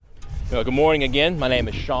Well, good morning again. My name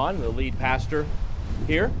is Sean, the lead pastor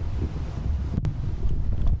here.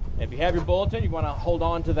 If you have your bulletin, you want to hold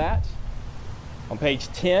on to that. On page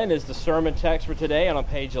 10 is the sermon text for today, and on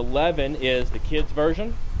page 11 is the kids'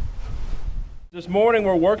 version. This morning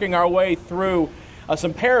we're working our way through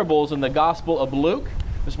some parables in the Gospel of Luke.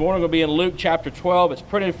 This morning we'll be in Luke chapter 12. It's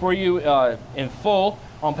printed for you in full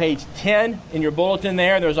on page 10 in your bulletin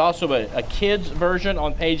there. There's also a kids' version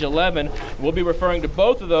on page 11. We'll be referring to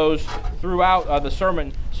both of those throughout the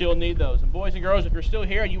sermon, so you'll need those. And boys and girls, if you're still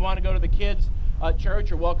here and you want to go to the kids'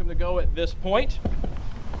 church, you're welcome to go at this point.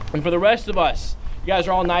 And for the rest of us, you guys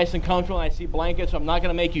are all nice and comfortable, and I see blankets, so I'm not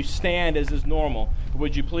going to make you stand as is normal. But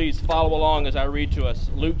would you please follow along as I read to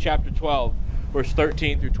us Luke chapter 12, verse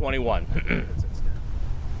 13 through 21.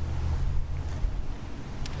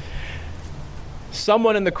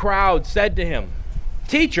 Someone in the crowd said to him,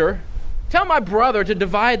 "Teacher, tell my brother to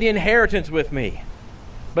divide the inheritance with me."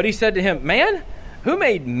 But he said to him, "Man, who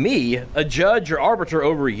made me a judge or arbiter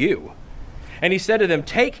over you?" And he said to them,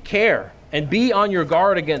 "Take care and be on your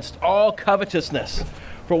guard against all covetousness,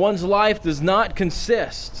 for one's life does not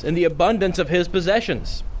consist in the abundance of his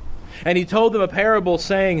possessions." And he told them a parable,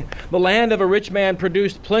 saying, "The land of a rich man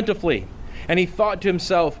produced plentifully, and he thought to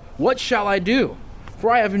himself, 'What shall I do? For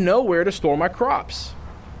I have nowhere to store my crops.'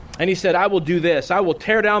 And he said, 'I will do this. I will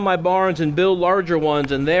tear down my barns and build larger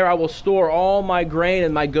ones, and there I will store all my grain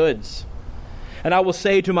and my goods. And I will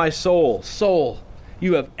say to my soul, Soul,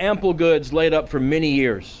 you have ample goods laid up for many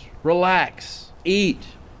years. Relax, eat,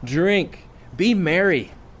 drink, be merry.'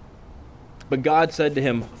 But God said to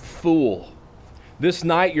him, 'Fool, this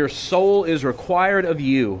night your soul is required of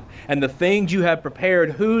you, and the things you have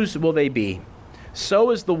prepared, whose will they be?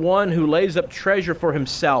 So is the one who lays up treasure for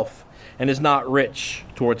himself and is not rich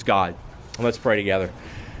towards God.'" And let's pray together.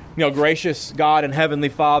 Gracious God and Heavenly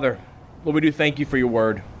Father, Lord, we do thank you for your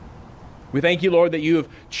word. We thank you, Lord, that you have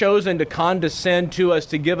chosen to condescend to us,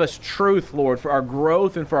 to give us truth, Lord, for our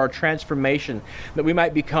growth and for our transformation, that we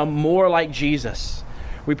might become more like Jesus.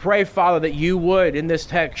 We pray, Father, that you would, in this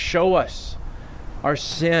text, show us our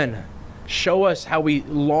sin. Show us how we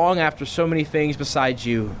long after so many things besides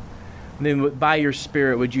you. And then by your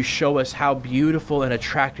Spirit, would you show us how beautiful and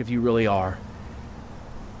attractive you really are.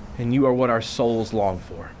 And you are what our souls long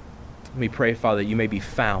for. And we pray, Father, that you may be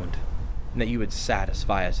found and that you would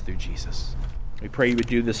satisfy us through Jesus. We pray you would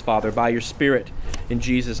do this, Father, by your Spirit. In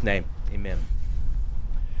Jesus' name, amen.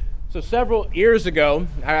 So several years ago,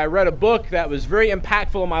 I read a book that was very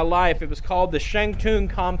impactful in my life. It was called The Shangtung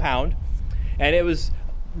Compound, and it was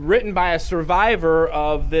written by a survivor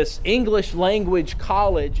of this English language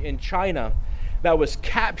college in China that was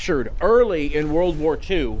captured early in World War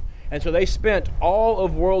II. And so they spent all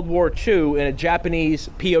of World War II in a Japanese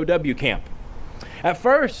POW camp. At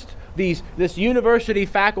first, this university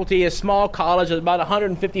faculty, a small college, there's about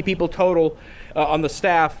 150 people total on the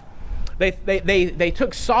staff. They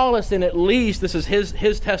took solace in, at least, this is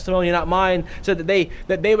his testimony, not mine, said that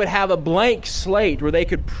they would have a blank slate where they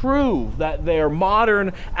could prove that their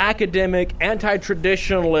modern, academic,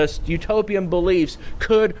 anti-traditionalist, utopian beliefs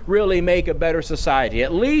could really make a better society.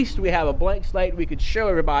 At least we have a blank slate we could show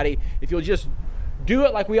everybody. If you'll just do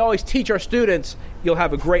it like we always teach our students, you'll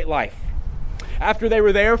have a great life. After they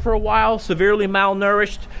were there for a while, severely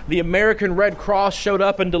malnourished, the American Red Cross showed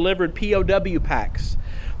up and delivered POW packs.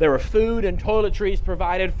 There were food and toiletries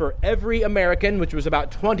provided for every American, which was about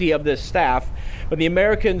 20 of this staff. But the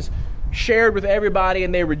Americans shared with everybody,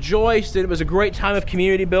 and they rejoiced, and it was a great time of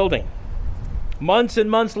community building. Months and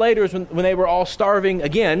months later, when they were all starving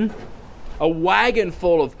again, a wagon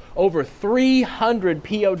full of over 300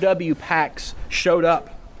 POW packs showed up.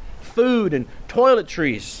 Food and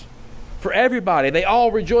toiletries for everybody. They all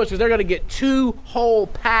rejoiced because they're going to get 2 whole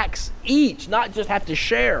packs each, not just have to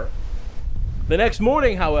share. The next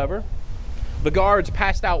morning, however, the guards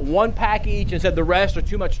passed out 1 pack each and said the rest are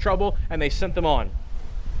too much trouble, and they sent them on.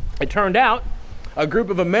 It turned out a group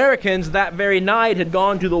of Americans that very night had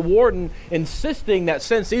gone to the warden insisting that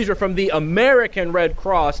since these are from the American Red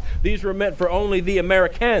Cross, these were meant for only the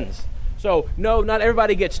Americans. So, no, not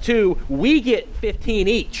everybody gets 2. We get 15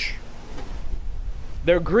 each.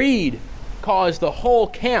 Their greed caused the whole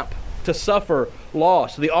camp to suffer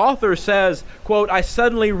loss. The author says, quote, "I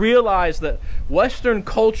suddenly realized that Western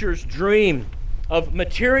culture's dream of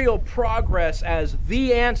material progress as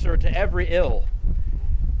the answer to every ill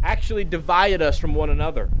actually divided us from one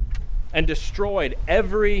another and destroyed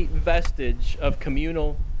every vestige of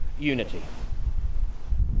communal unity."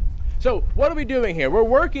 So what are we doing here? We're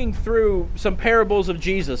working through some parables of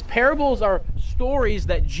Jesus. Parables are stories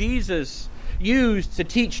that Jesus used to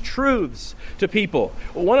teach truths to people.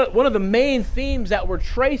 One of the main themes that we're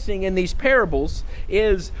tracing in these parables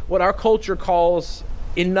is what our culture calls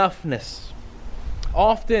enoughness.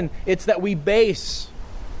 Often it's that we base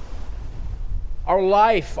our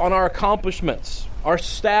life on our accomplishments, our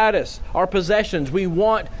status, our possessions. We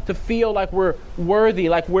want to feel like we're worthy,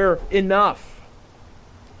 like we're enough.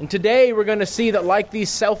 And today we're going to see that, like these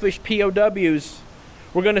selfish POWs,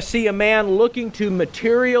 we're going to see a man looking to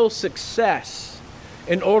material success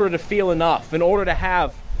in order to feel enough, in order to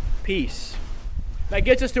have peace. That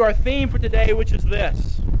gets us to our theme for today, which is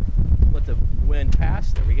this. Let the wind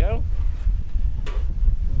pass. There we go.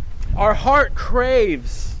 Our heart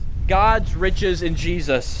craves God's riches in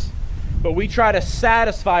Jesus, but we try to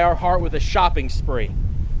satisfy our heart with a shopping spree.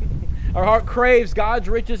 Our heart craves God's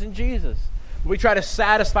riches in Jesus. We try to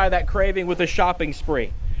satisfy that craving with a shopping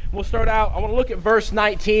spree. We'll start out, I want to look at verse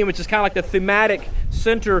 19, which is kind of like the thematic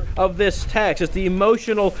center of this text. It's the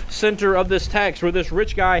emotional center of this text, where this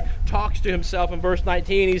rich guy talks to himself in verse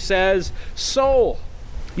 19. He says, "Soul,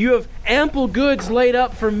 you have ample goods laid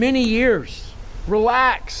up for many years.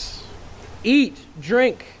 Relax. Eat,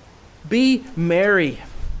 drink, be merry."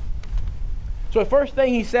 So the first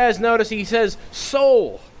thing he says, notice he says,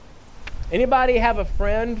 soul. Anybody have a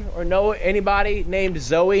friend or know anybody named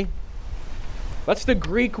Zoe? That's the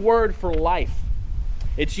Greek word for life.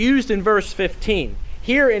 It's used in verse 15.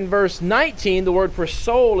 Here in verse 19, the word for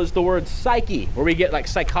soul is the word psyche, where we get like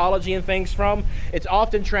psychology and things from. It's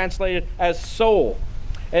often translated as soul.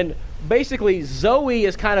 And basically, Zoe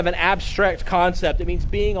is kind of an abstract concept. It means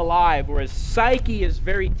being alive, whereas psyche is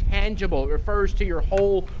very tangible. It refers to your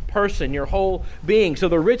whole person, your whole being. So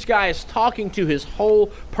the rich guy is talking to his whole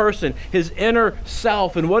person, his inner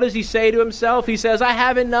self. And what does he say to himself? He says, I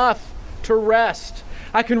have enough to rest.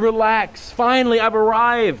 I can relax. Finally, I've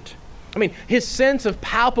arrived. I mean, his sense of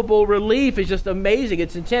palpable relief is just amazing.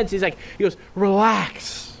 It's intense. He goes,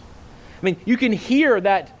 relax. I mean, you can hear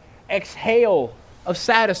that exhale of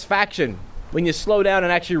satisfaction when you slow down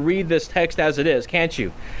and actually read this text as it is, can't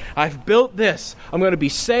you? I've built this. I'm going to be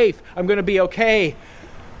safe. I'm going to be okay.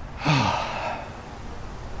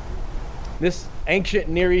 This ancient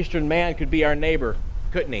Near Eastern man could be our neighbor,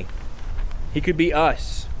 couldn't he? He could be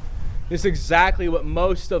us. This is exactly what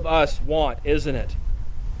most of us want, isn't it?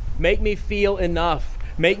 Make me feel enough.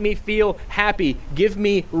 Make me feel happy. Give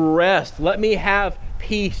me rest. Let me have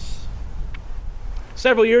peace.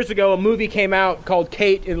 Several years ago, a movie came out called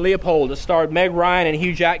Kate and Leopold. It starred Meg Ryan and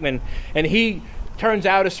Hugh Jackman. And he turns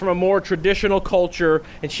out is from a more traditional culture.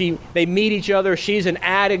 And they meet each other. She's an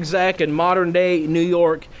ad exec in modern-day New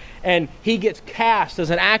York. And he gets cast as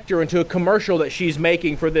an actor into a commercial that she's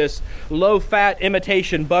making for this low-fat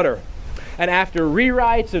imitation butter. And after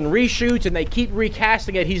rewrites and reshoots, and they keep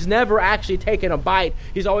recasting it, he's never actually taken a bite.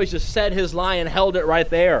 He's always just said his line and held it right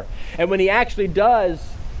there. And when he actually does,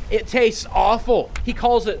 it tastes awful. He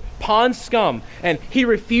calls it pond scum. And he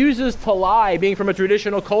refuses to lie, being from a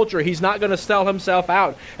traditional culture. He's not going to sell himself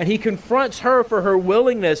out. And he confronts her for her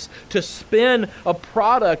willingness to spin a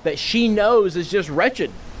product that she knows is just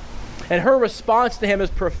wretched. And her response to him is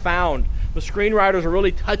profound. The screenwriters are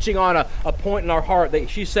really touching on a point in our heart.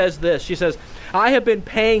 She says this. She says, I have been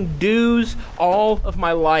paying dues all of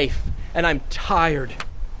my life, and I'm tired,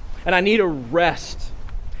 and I need a rest.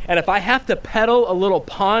 And if I have to peddle a little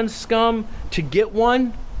pond scum to get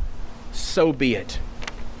one, so be it.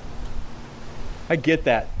 I get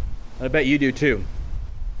that. I bet you do too.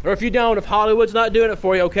 Or if you don't, if Hollywood's not doing it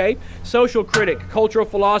for you, okay? Social critic, cultural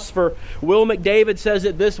philosopher Will McDavid says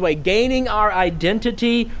it this way: gaining our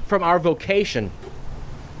identity from our vocation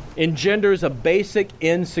engenders a basic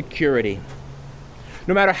insecurity.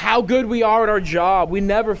 No matter how good we are at our job, we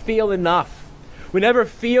never feel enough. We never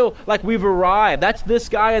feel like we've arrived. That's this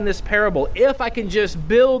guy in this parable. If I can just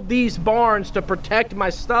build these barns to protect my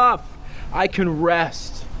stuff, I can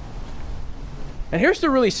rest. And here's the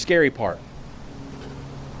really scary part.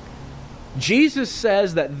 Jesus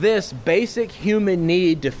says that this basic human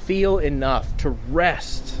need to feel enough, to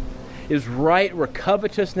rest, is right where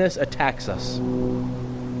covetousness attacks us.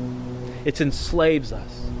 It enslaves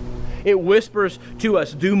us. It whispers to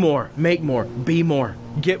us, do more, make more, be more,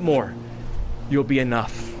 get more. You'll be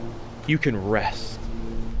enough. You can rest.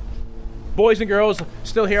 Boys and girls,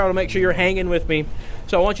 still here, I want to make sure you're hanging with me.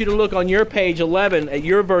 So I want you to look on your page 11 at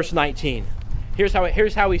your verse 19. Here's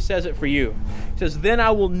how he says it for you. He says, then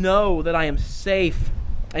I will know that I am safe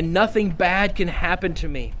and nothing bad can happen to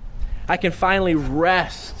me. I can finally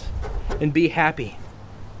rest and be happy.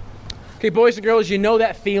 Okay, boys and girls, you know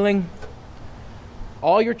that feeling?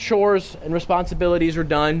 All your chores and responsibilities are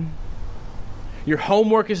done. Your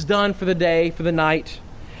homework is done for the day, for the night.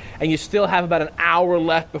 and you still have about an hour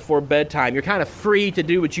left before bedtime. You're kind of free to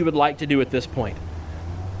do what you would like to do at this point.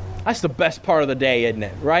 That's the best part of the day, isn't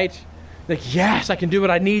it? Right? Like, yes, I can do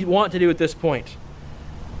what I want to do at this point.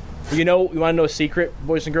 You want to know a secret,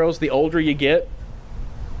 boys and girls? The older you get,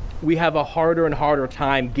 we have a harder and harder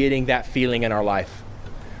time getting that feeling in our life.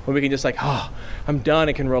 When we can just I'm done,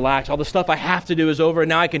 I can relax. All the stuff I have to do is over, and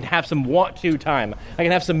now I can have some want-to time. I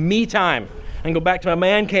can have some me time. I can go back to my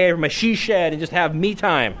man cave or my she shed and just have me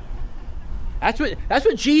time. That's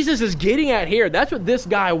what Jesus is getting at here. That's what this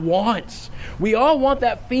guy wants. We all want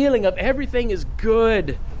that feeling of everything is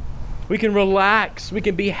good. We can relax. We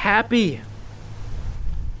can be happy.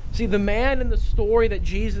 See, the man in the story that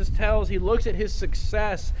Jesus tells, he looks at his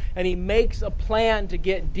success and he makes a plan to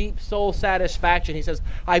get deep soul satisfaction. He says,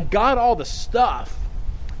 I've got all the stuff.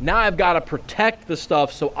 Now I've got to protect the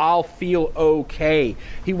stuff so I'll feel okay.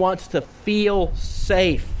 He wants to feel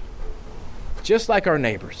safe, just like our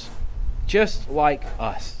neighbors, just like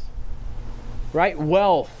us. Right?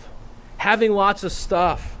 Wealth, having lots of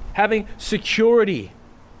stuff, having security.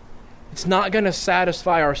 It's not going to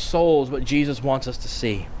satisfy our souls what Jesus wants us to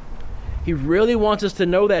see. He really wants us to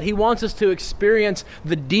know that. He wants us to experience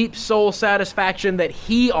the deep soul satisfaction that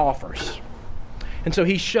he offers. And so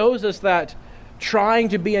he shows us that trying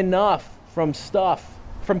to be enough from stuff,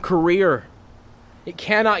 from career, it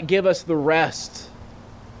cannot give us the rest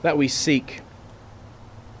that we seek.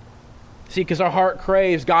 See, because our heart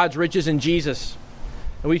craves God's riches in Jesus,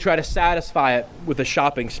 and we try to satisfy it with a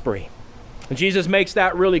shopping spree. And Jesus makes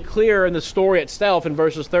that really clear in the story itself in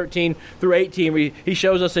verses 13 through 18, where he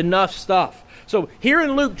shows us enough stuff. So here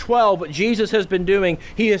in Luke 12, what Jesus has been doing,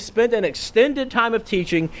 he has spent an extended time of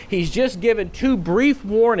teaching. He's just given 2 brief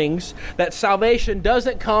warnings that salvation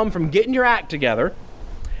doesn't come from getting your act together.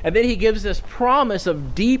 And then he gives this promise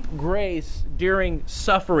of deep grace during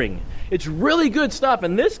suffering. It's really good stuff.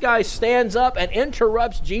 And this guy stands up and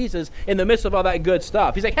interrupts Jesus in the midst of all that good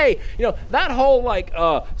stuff. He's like, hey, that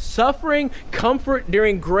whole suffering, comfort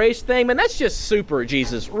during grace thing, man, that's just super,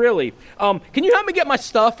 Jesus, really. Can you help me get my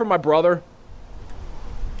stuff from my brother?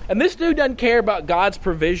 And this dude doesn't care about God's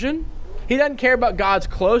provision. He doesn't care about God's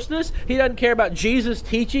closeness. He doesn't care about Jesus'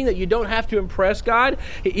 teaching that you don't have to impress God.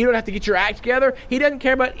 You don't have to get your act together. He doesn't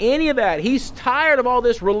care about any of that. He's tired of all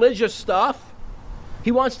this religious stuff.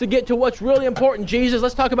 He wants to get to what's really important. Jesus,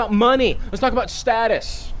 let's talk about money. Let's talk about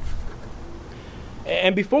status.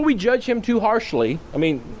 And before we judge him too harshly,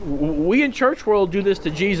 we in church world do this to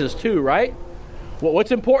Jesus too, right? Well,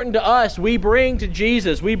 what's important to us, we bring to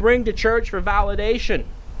Jesus. We bring to church for validation.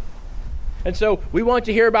 And so we want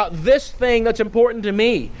to hear about this thing that's important to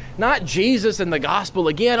me, not Jesus and the gospel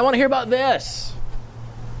again. I want to hear about this.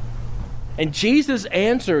 And Jesus'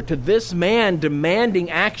 answer to this man demanding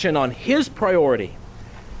action on his priority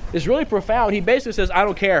is really profound. He basically says, I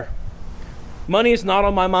don't care. Money is not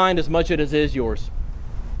on my mind as much as it is yours.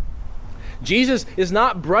 Jesus is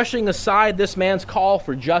not brushing aside this man's call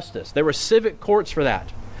for justice. There were civic courts for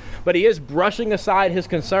that. But he is brushing aside his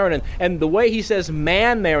concern. And the way he says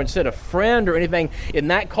man there instead of friend or anything, in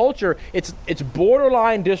that culture, it's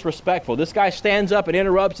borderline disrespectful. This guy stands up and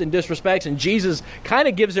interrupts and disrespects, and Jesus kind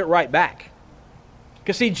of gives it right back.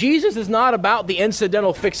 Because see, Jesus is not about the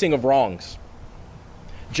incidental fixing of wrongs.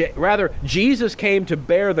 Rather, Jesus came to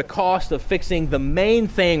bear the cost of fixing the main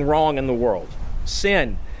thing wrong in the world,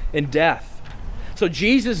 sin and death. So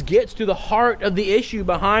Jesus gets to the heart of the issue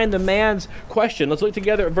behind the man's question. Let's look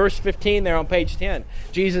together at verse 15 there on page 10.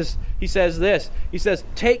 Jesus, he says this. He says,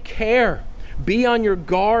 take care. Be on your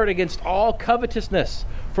guard against all covetousness.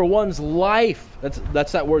 For one's life,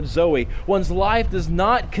 that's that word Zoe, one's life does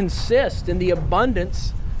not consist in the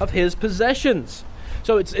abundance of his possessions.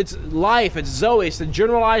 So it's life, it's Zoe, it's the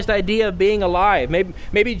generalized idea of being alive.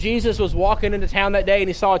 Maybe Jesus was walking into town that day and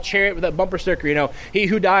he saw a chariot with that bumper sticker, he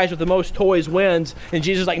who dies with the most toys wins. And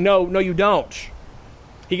Jesus is like, no, you don't.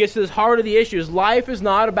 He gets to the heart of the issue. Life is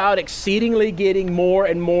not about exceedingly getting more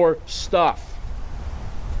and more stuff.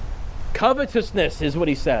 Covetousness is what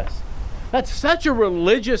he says. That's such a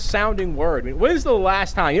religious sounding word. When's the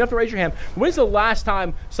last time, you don't have to raise your hand, when's the last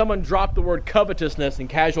time someone dropped the word covetousness in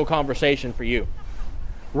casual conversation for you?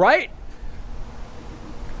 Right?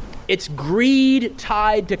 It's greed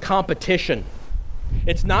tied to competition.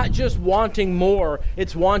 It's not just wanting more,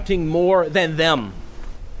 it's wanting more than them.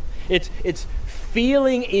 It's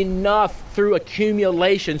feeling enough through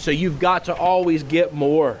accumulation, so you've got to always get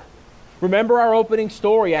more. Remember our opening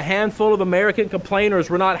story. A handful of American complainers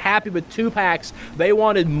were not happy with 2-packs. They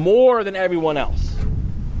wanted more than everyone else.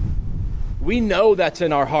 We know that's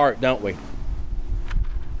in our heart, don't we?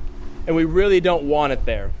 And we really don't want it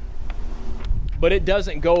there. But it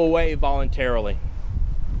doesn't go away voluntarily.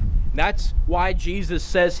 That's why Jesus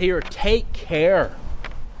says here, take care,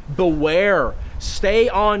 beware, stay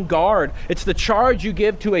on guard. It's the charge you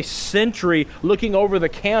give to a sentry looking over the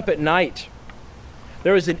camp at night.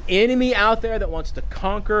 There is an enemy out there that wants to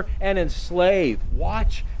conquer and enslave.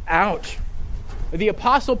 Watch out. The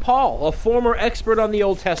Apostle Paul, a former expert on the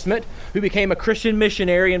Old Testament, who became a Christian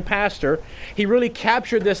missionary and pastor, he really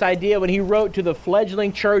captured this idea when he wrote to the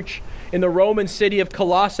fledgling church in the Roman city of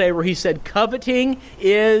Colossae, where he said, coveting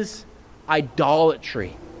is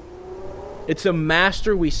idolatry. It's a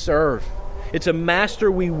master we serve. It's a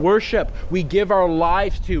master we worship, we give our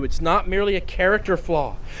lives to. It's not merely a character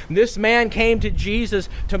flaw. This man came to Jesus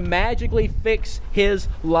to magically fix his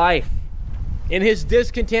life. In his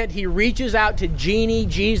discontent, he reaches out to Genie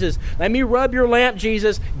Jesus. Let me rub your lamp,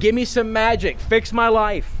 Jesus. Give me some magic. Fix my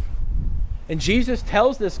life. And Jesus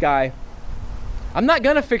tells this guy, I'm not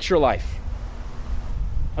going to fix your life.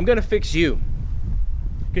 I'm going to fix you.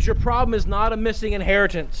 Because your problem is not a missing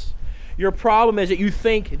inheritance. Your problem is that you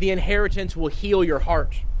think the inheritance will heal your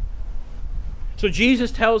heart. So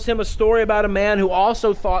Jesus tells him a story about a man who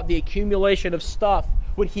also thought the accumulation of stuff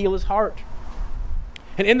would heal his heart.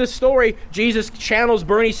 And in the story, Jesus channels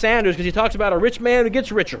Bernie Sanders because he talks about a rich man who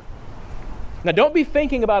gets richer. Now, don't be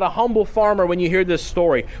thinking about a humble farmer when you hear this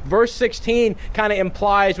story. Verse 16 kind of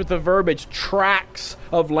implies with the verbiage tracts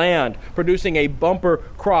of land producing a bumper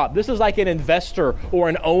crop. This is like an investor or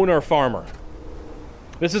an owner farmer.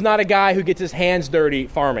 This is not a guy who gets his hands dirty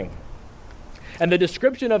farming. And the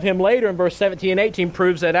description of him later in verse 17 and 18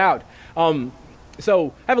 proves that out.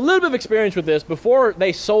 So I have a little bit of experience with this. Before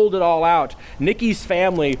they sold it all out, Nikki's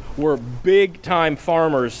family were big-time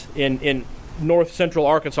farmers in north central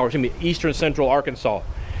Arkansas, or excuse me, eastern central Arkansas.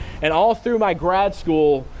 And all through my grad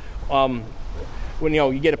school, when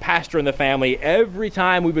you get a pastor in the family, every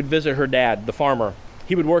time we would visit her dad, the farmer,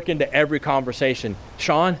 he would work into every conversation.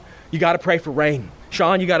 Sean, you got to pray for rain.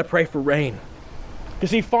 Sean, you got to pray for rain. You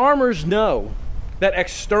see, farmers know that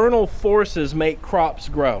external forces make crops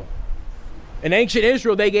grow. In ancient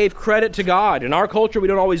Israel, they gave credit to God. In our culture, we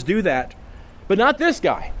don't always do that. But not this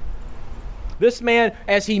guy. This man,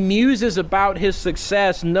 as he muses about his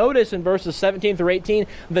success, notice in verses 17 through 18,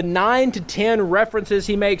 the 9 to 10 references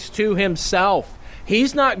he makes to himself.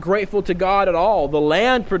 He's not grateful to God at all. The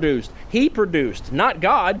land produced. He produced, not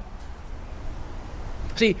God.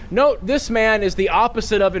 See, note this man is the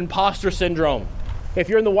opposite of imposter syndrome. If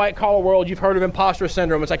you're in the white-collar world, you've heard of imposter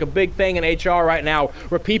syndrome. It's like a big thing in HR right now,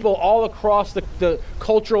 where people all across the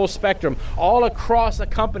cultural spectrum, all across a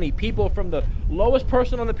company, people from the lowest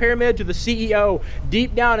person on the pyramid to the CEO,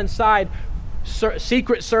 deep down inside,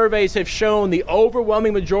 secret surveys have shown the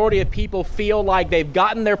overwhelming majority of people feel like they've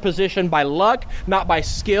gotten their position by luck, not by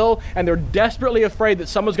skill, and they're desperately afraid that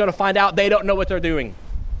someone's going to find out they don't know what they're doing.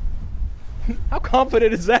 How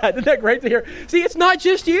confident is that? Isn't that great to hear? See, it's not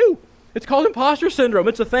just you. It's called imposter syndrome.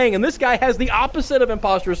 It's a thing. And this guy has the opposite of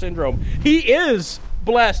imposter syndrome. He is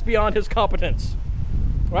blessed beyond his competence.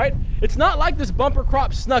 Right? It's not like this bumper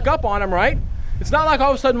crop snuck up on him, right? It's not like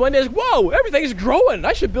all of a sudden one day, whoa, everything's growing.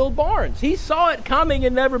 I should build barns. He saw it coming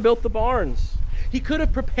and never built the barns. He could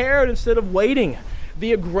have prepared instead of waiting.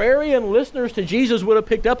 The agrarian listeners to Jesus would have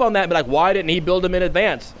picked up on that and be like, why didn't he build them in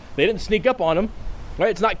advance? They didn't sneak up on him. Right?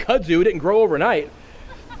 It's not kudzu. It didn't grow overnight.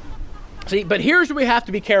 See, but here's where we have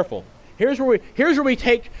to be careful. Here's where we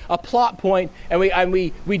take a plot point and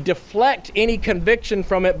we deflect any conviction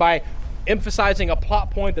from it by emphasizing a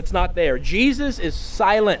plot point that's not there. Jesus is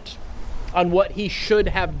silent on what he should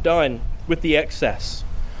have done with the excess.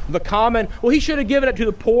 The common, well, he should have given it to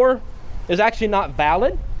the poor, is actually not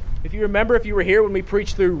valid. If you remember, if you were here when we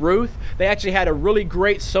preached through Ruth, they actually had a really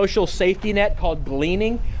great social safety net called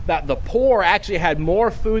gleaning, that the poor actually had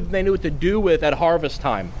more food than they knew what to do with at harvest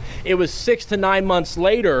time. It was 6 to 9 months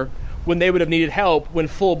later when they would have needed help, when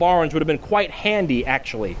full barns would have been quite handy,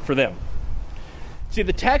 actually, for them. See,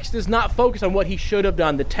 the text is not focused on what he should have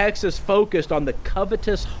done. The text is focused on the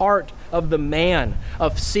covetous heart of the man,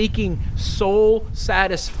 of seeking soul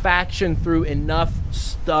satisfaction through enough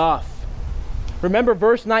stuff. Remember,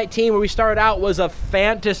 verse 19, where we started out, was a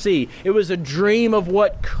fantasy. It was a dream of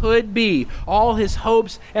what could be. All his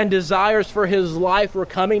hopes and desires for his life were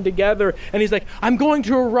coming together. And he's like, I'm going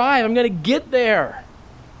to arrive. I'm going to get there.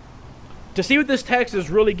 To see what this text is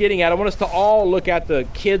really getting at, I want us to all look at the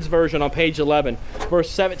kids' version on page 11, verse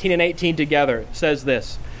 17 and 18 together. It says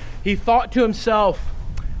this: he thought to himself,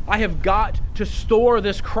 I have got to store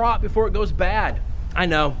this crop before it goes bad. I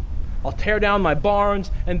know. I'll tear down my barns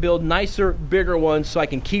and build nicer, bigger ones so I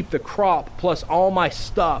can keep the crop plus all my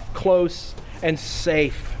stuff close and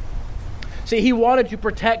safe. See, he wanted to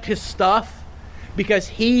protect his stuff because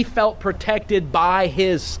he felt protected by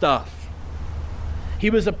his stuff. He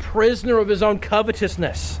was a prisoner of his own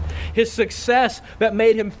covetousness. His success that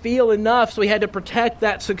made him feel enough, so he had to protect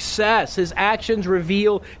that success. His actions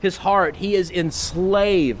reveal his heart. He is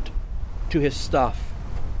enslaved to his stuff.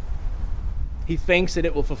 He thinks that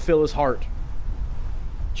it will fulfill his heart,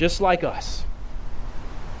 just like us.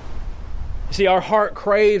 See, our heart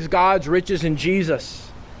craves God's riches in Jesus,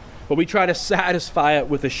 but we try to satisfy it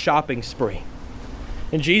with a shopping spree.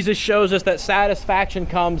 And Jesus shows us that satisfaction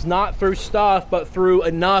comes not through stuff, but through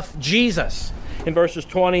enough Jesus in verses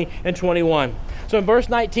 20 and 21. So in verse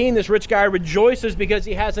 19, this rich guy rejoices because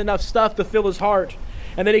he has enough stuff to fill his heart,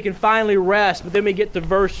 and then he can finally rest. But then we get to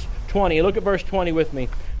verse 20. Look at verse 20 with me.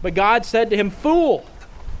 But God said to him, "Fool,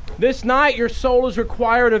 this night your soul is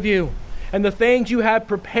required of you, and the things you have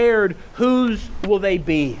prepared, whose will they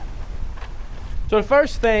be?" So the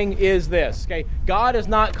first thing is this, okay? God is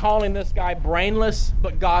not calling this guy brainless,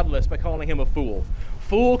 but godless by calling him a fool.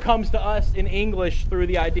 Fool comes to us in English through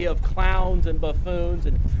the idea of clowns and buffoons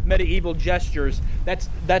and medieval gestures.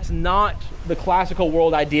 That's not the classical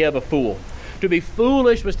world idea of a fool. To be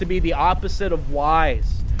foolish was to be the opposite of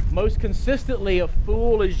wise. Most consistently, a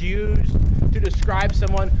fool is used to describe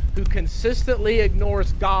someone who consistently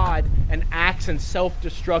ignores God and acts in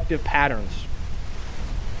self-destructive patterns.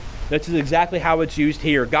 That's exactly how it's used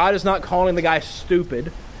here. God is not calling the guy stupid.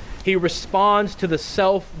 He responds to the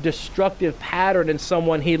self-destructive pattern in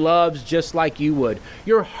someone he loves just like you would.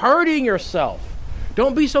 You're hurting yourself.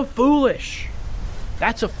 Don't be so foolish.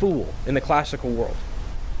 That's a fool in the classical world.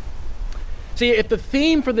 See, if the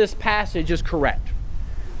theme for this passage is correct,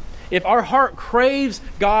 if our heart craves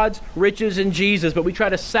God's riches in Jesus, but we try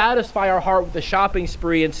to satisfy our heart with a shopping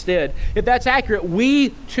spree instead, if that's accurate, we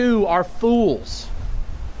too are fools,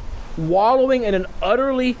 wallowing in an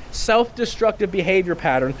utterly self-destructive behavior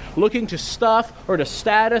pattern, looking to stuff or to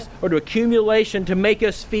status or to accumulation to make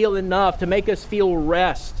us feel enough, to make us feel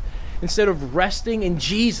rest, instead of resting in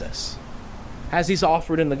Jesus as he's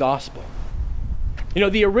offered in the gospel. You know,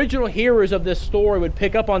 the original hearers of this story would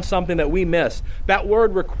pick up on something that we miss. That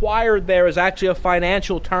word required there is actually a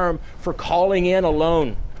financial term for calling in a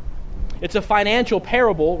loan. It's a financial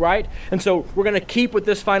parable, right? And so we're going to keep with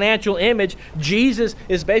this financial image. Jesus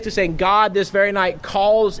is basically saying God this very night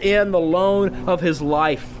calls in the loan of his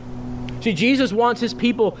life. See, Jesus wants his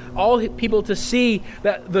people, all his people, to see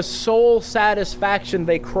that the soul satisfaction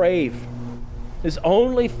they crave is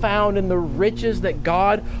only found in the riches that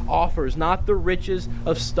God offers, not the riches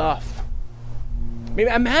of stuff. I mean,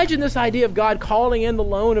 imagine this idea of God calling in the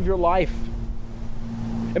loan of your life.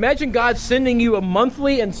 Imagine God sending you a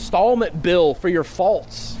monthly installment bill for your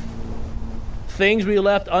faults. Things we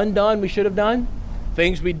left undone we should have done.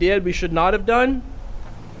 Things we did we should not have done.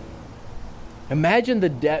 Imagine the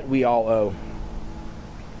debt we all owe.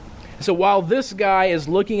 So while this guy is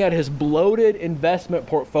looking at his bloated investment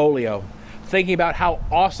portfolio, thinking about how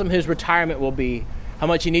awesome his retirement will be, how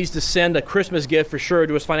much he needs to send a Christmas gift for sure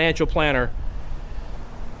to his financial planner,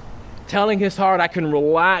 telling his heart, I can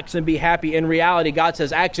relax and be happy. In reality, God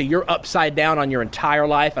says, actually, you're upside down on your entire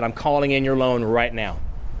life, and I'm calling in your loan right now.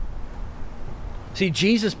 See,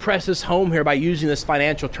 Jesus presses home here by using this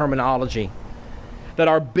financial terminology, that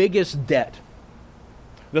our biggest debt,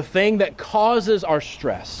 the thing that causes our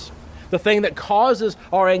stress, the thing that causes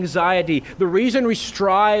our anxiety, the reason we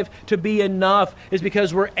strive to be enough is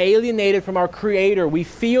because we're alienated from our Creator. We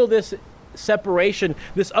feel this separation,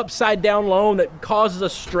 this upside down loan that causes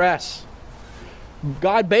us stress.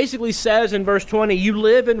 God basically says in verse 20, you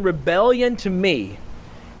live in rebellion to me,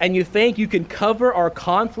 and you think you can cover our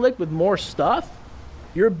conflict with more stuff?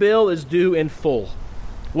 Your bill is due in full.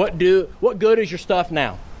 What good is your stuff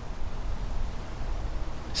now?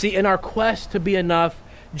 See, in our quest to be enough,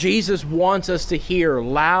 Jesus wants us to hear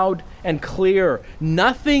loud and clear,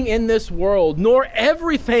 nothing in this world, nor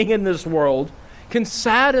everything in this world, can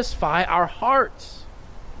satisfy our hearts.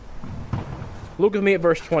 Look with me at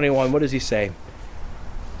verse 21. What does he say?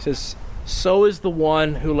 He says, so is the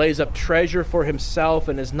one who lays up treasure for himself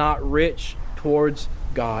and is not rich towards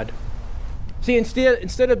God. See,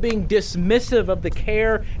 instead of being dismissive of the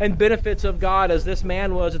care and benefits of God, as this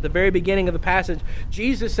man was at the very beginning of the passage,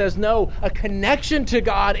 Jesus says, no, a connection to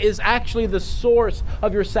God is actually the source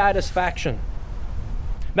of your satisfaction.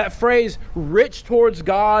 That phrase, rich towards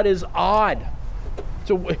God, is odd.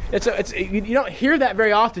 So you don't hear that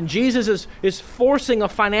very often. Jesus is forcing a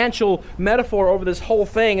financial metaphor over this whole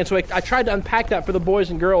thing. And so I tried to unpack that for the boys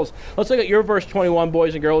and girls. Let's look at your verse 21,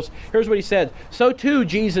 boys and girls. Here's what he said. So too,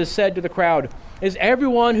 Jesus said to the crowd, is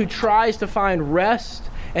everyone who tries to find rest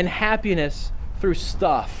and happiness through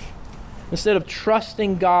stuff. instead of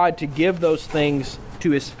trusting God to give those things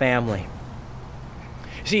to his family.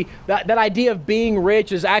 See, that idea of being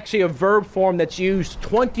rich is actually a verb form that's used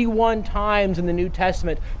 21 times in the New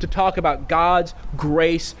Testament to talk about God's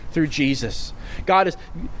grace through Jesus.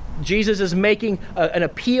 Jesus is making an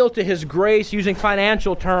appeal to his grace using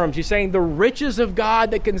financial terms. He's saying the riches of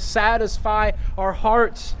God that can satisfy our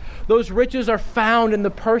hearts, those riches are found in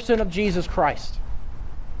the person of Jesus Christ.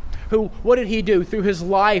 What did he do? Through his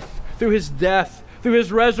life, through his death, through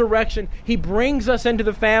his resurrection, he brings us into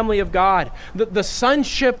the family of God. The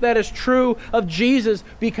sonship that is true of Jesus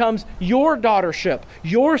becomes your daughtership,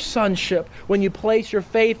 your sonship, when you place your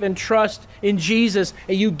faith and trust in Jesus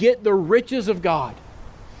and you get the riches of God.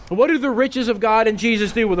 What do the riches of God and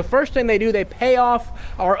Jesus do? Well, the first thing they do, they pay off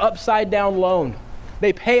our upside-down loan.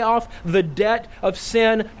 They pay off the debt of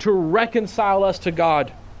sin to reconcile us to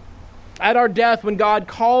God. At our death, when God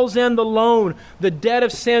calls in the loan, the debt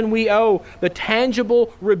of sin we owe, the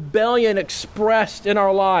tangible rebellion expressed in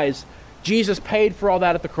our lives, Jesus paid for all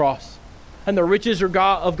that at the cross. And the riches of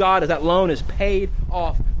God as that loan is paid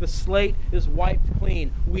off. The slate is wiped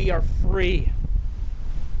clean. We are free.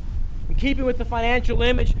 In keeping with the financial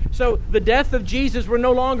image, so the death of Jesus, we're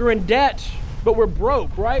no longer in debt, but we're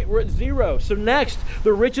broke, right? We're at zero. So next,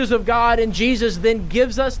 the riches of God in Jesus then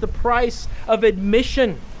gives us the price of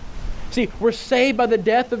admission. See, we're saved by the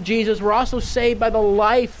death of Jesus. We're also saved by the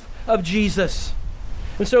life of Jesus.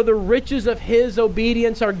 And so the riches of his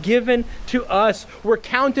obedience are given to us. We're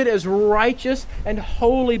counted as righteous and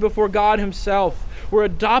holy before God himself. We're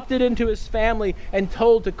adopted into his family and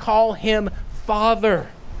told to call him Father.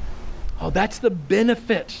 Oh, that's the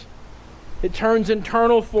benefit. It turns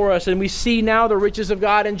internal for us, and we see now the riches of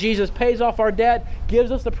God in Jesus pays off our debt,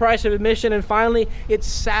 gives us the price of admission, and finally, it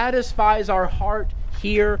satisfies our heart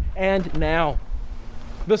here and now.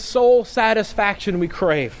 The soul satisfaction we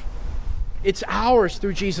crave, it's ours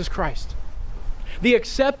through Jesus Christ. The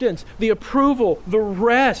acceptance, the approval, the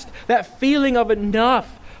rest, that feeling of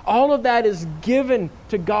enough, all of that is given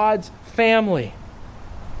to God's family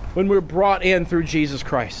when we're brought in through Jesus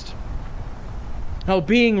Christ. Now,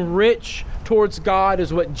 being rich towards God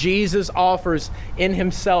is what Jesus offers in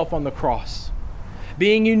himself on the cross.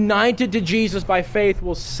 Being united to Jesus by faith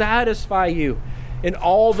will satisfy you in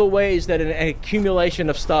all the ways that an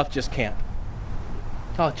accumulation of stuff just can't.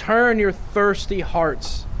 Turn your thirsty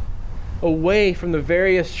hearts away from the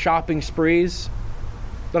various shopping sprees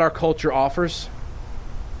that our culture offers.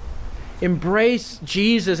 Embrace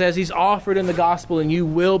Jesus as he's offered in the gospel, and you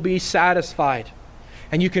will be satisfied.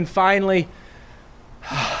 And you can finally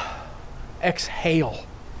exhale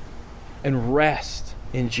and rest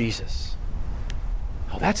in Jesus.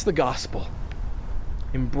 Oh, that's the gospel.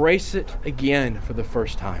 Embrace it again for the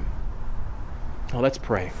first time. Oh, let's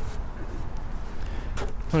pray.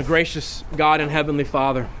 Oh, gracious God and Heavenly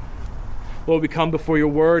Father, Lord, we come before your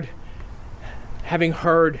word, having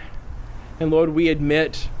heard, and Lord, we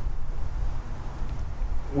admit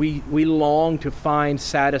we long to find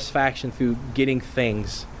satisfaction through getting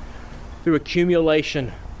things, through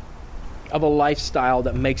accumulation of a lifestyle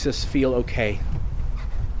that makes us feel okay.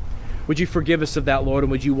 Would you forgive us of that, Lord,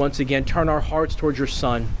 and would you once again turn our hearts towards your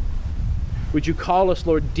Son? Would you call us,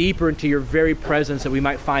 Lord, deeper into your very presence, that we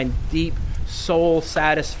might find deep soul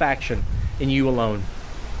satisfaction in you alone?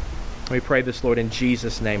 We pray this, Lord, in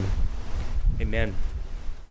Jesus' name. Amen.